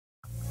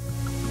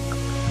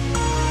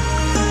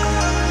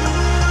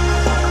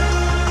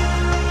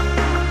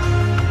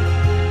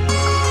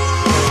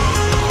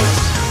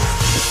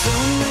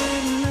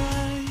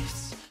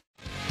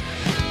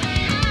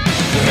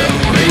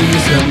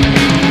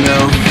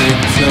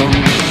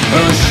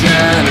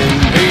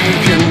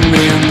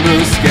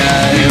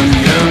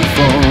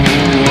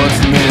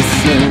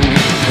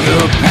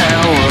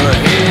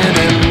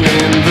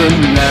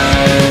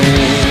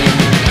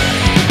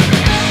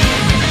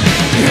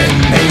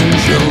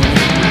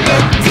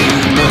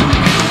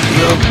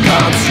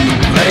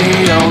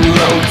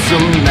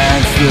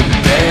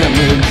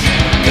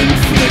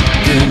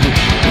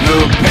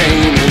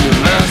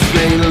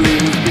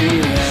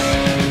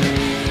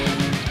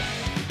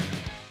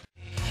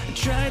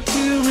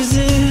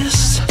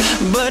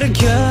but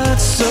it got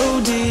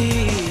so deep.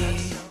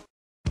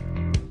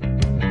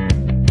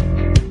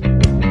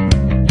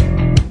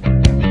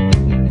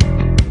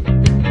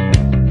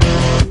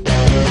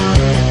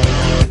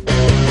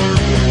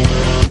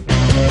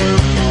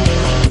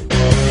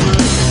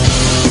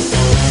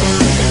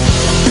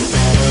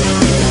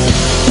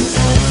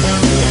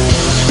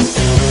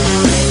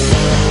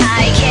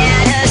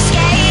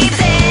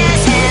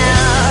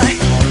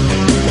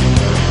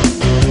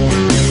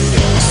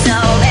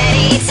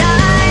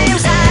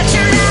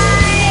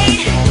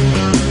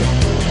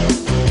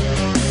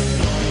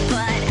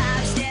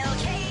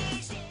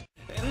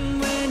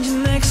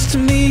 To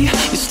me,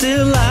 you're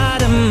still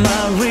out of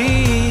my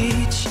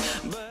reach,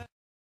 but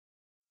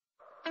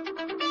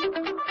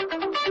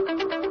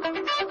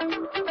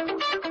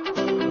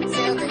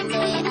till the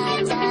day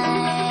I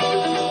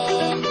die,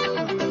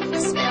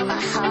 I'll spill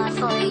my heart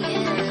for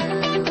you,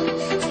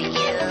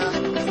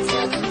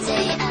 till the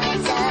day I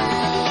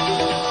die,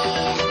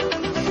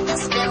 I'll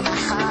spill my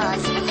heart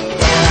for you.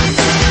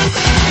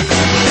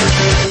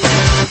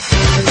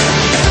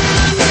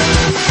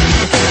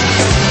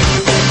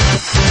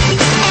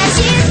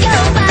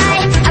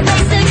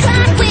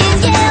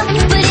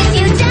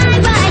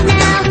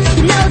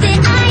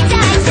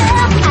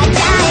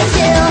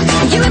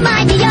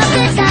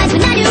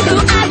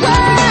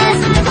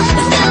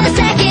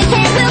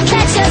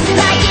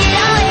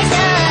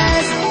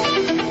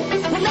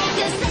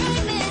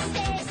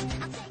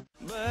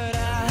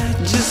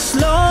 just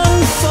long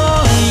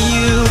for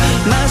you.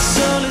 My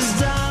soul is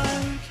dark.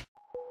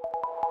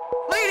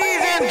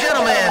 Ladies and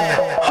gentlemen,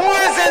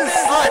 whores and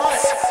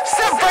sluts,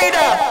 step right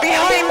up.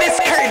 Behind this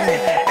curtain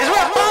is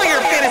where all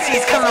your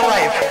fantasies come to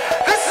life.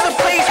 This is a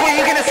place where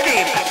you can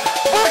escape.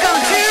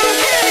 Welcome to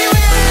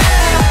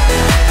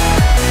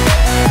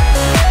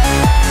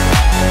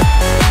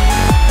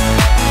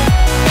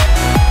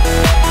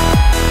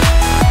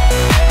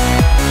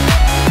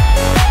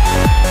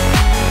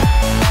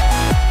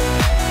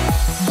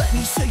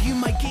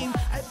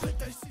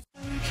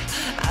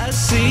I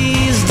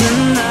seized the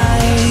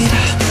night,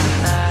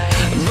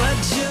 but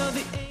you're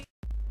the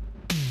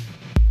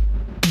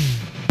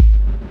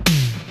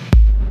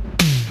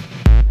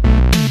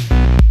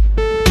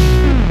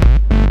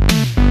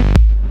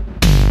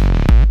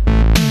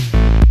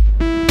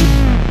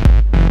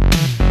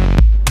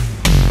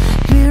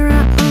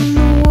mirror on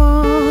the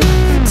wall,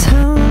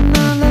 telling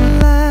all a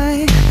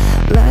lie,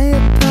 lie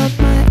about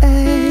my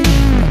age,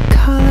 the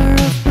color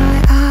of my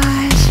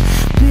eyes.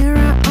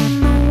 Mirror on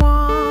the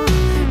wall,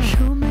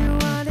 show me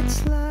what it's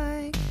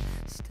like.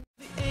 Still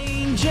the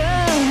angel,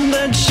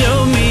 but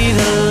show me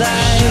the light.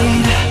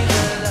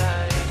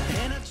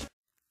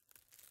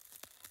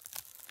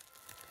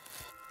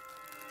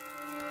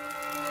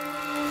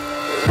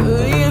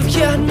 You've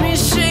got me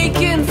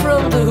shaking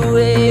from the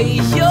way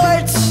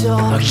you're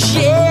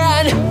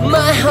talking.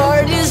 My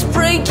heart is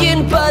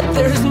breaking, but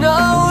there's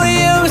no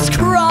use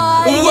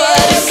crying.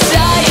 What a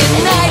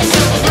cyanide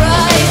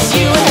surprise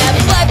you have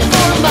left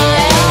for my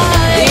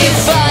eyes.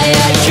 If I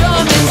had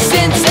common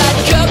sense, I'd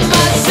cut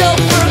myself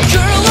for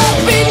curl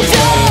up and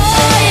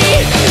die.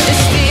 The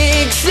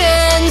sticks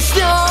and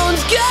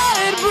stones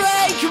could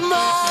break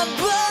my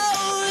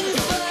bones,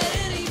 but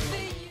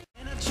anything.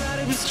 And I try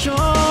to be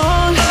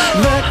strong,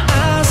 but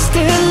I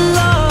still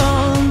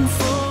long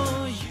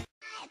for you.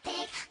 I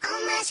pick on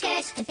my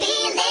skirts to be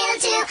a little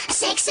too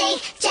sexy,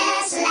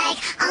 just like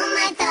all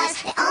my thoughts.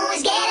 They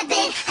always get a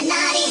bit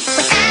naughty.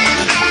 When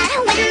I'm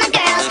out with my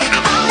girls, I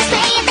always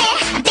play a bit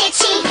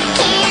bitchy.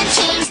 Can't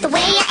change the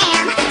way I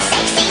am.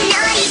 Sexy,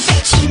 naughty,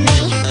 bitchy me.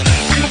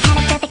 I'm the kind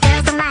of perfect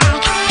girls don't like.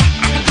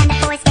 I'm the kind of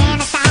boys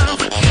fantasize.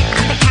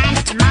 I'm the kind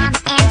that your mom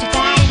and your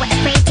dad were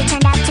afraid to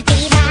turn out to be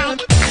like.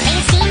 I may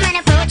seem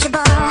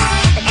unapproachable,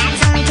 but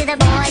that's only to the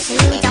boys who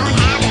don't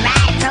have the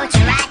right approach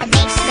or right that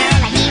makes a girl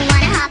like me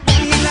wanna hop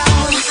in and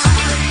roll.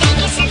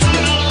 Biggest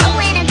sensibility. Oh,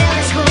 when a girl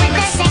is cool with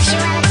her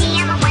sexuality,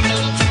 I'm a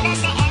 182.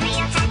 That's the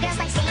stereotype. Girls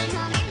like staying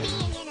home and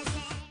being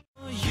innocent.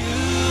 You,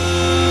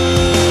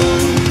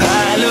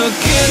 I look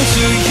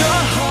into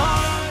your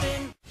heart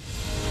and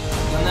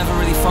You'll never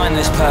really find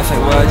those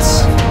perfect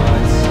words.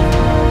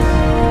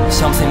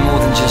 Something more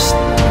than just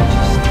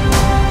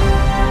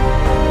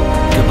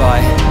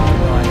goodbye.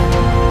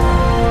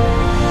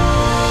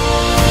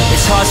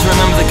 It's hard to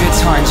remember the good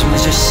times when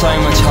there's just so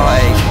much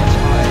heartache,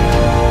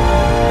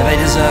 but they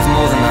deserve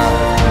more than that.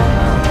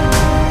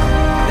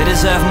 They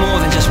deserve more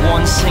than just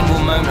one single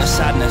moment of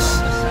sadness.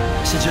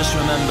 So just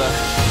remember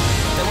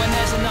that when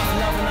there's enough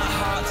love in that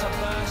heart to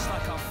burst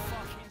like a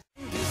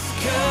fucking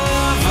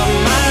discover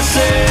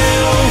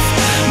myself,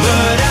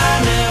 but I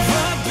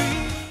never be.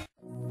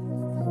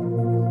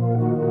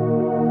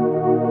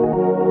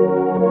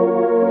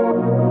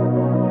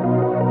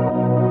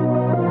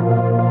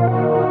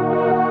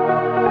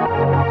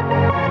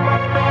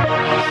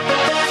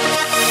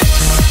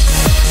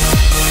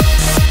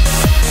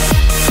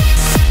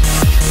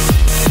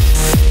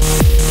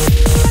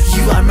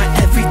 You are my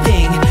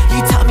everything.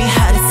 You taught me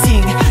how to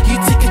sing.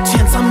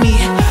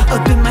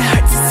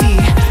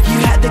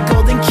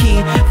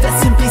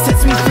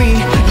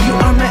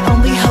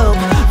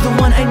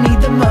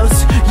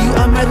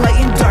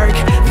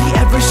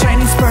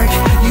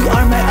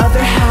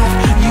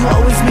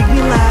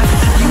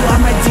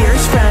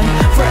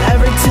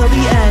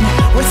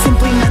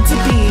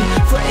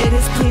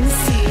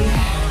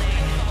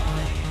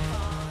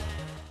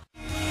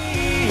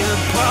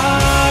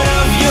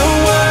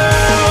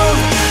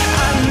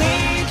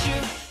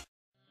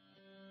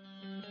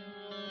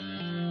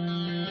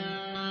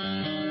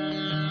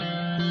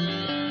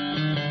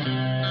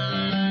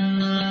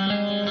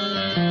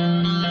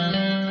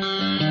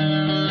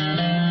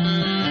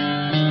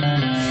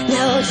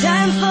 no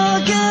time for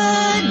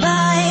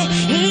goodbye,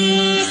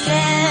 he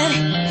said,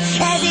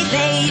 as he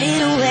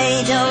faded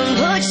away. Don't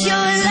put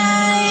your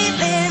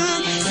life in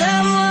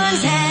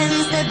someone's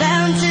hands, they're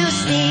bound to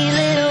steal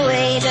it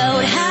away.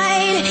 Don't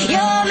hide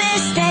your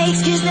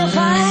mistakes, 'cause they'll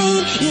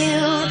find you,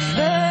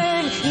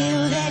 burn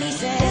you. Then he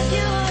said, if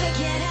you wanna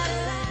get out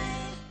alive,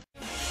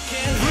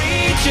 Can't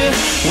reach you,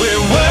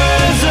 we're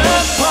worlds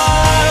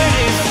apart.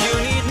 If you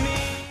need me,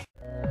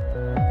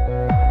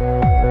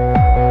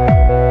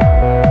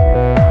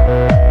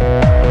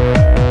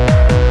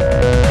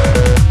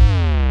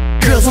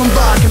 girls on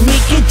lock,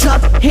 make it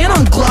drop, hand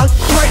on Glock,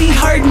 party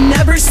hard,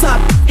 never stop.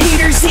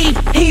 Haters hate,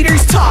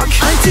 haters talk.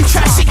 I'm too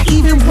trash to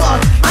even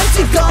walk. I'm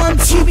too gone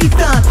to be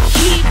found.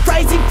 Heat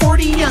rising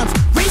 40 ounce.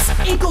 Race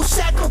ankle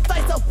shackle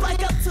thighs, I'll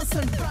black out till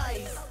sunrise.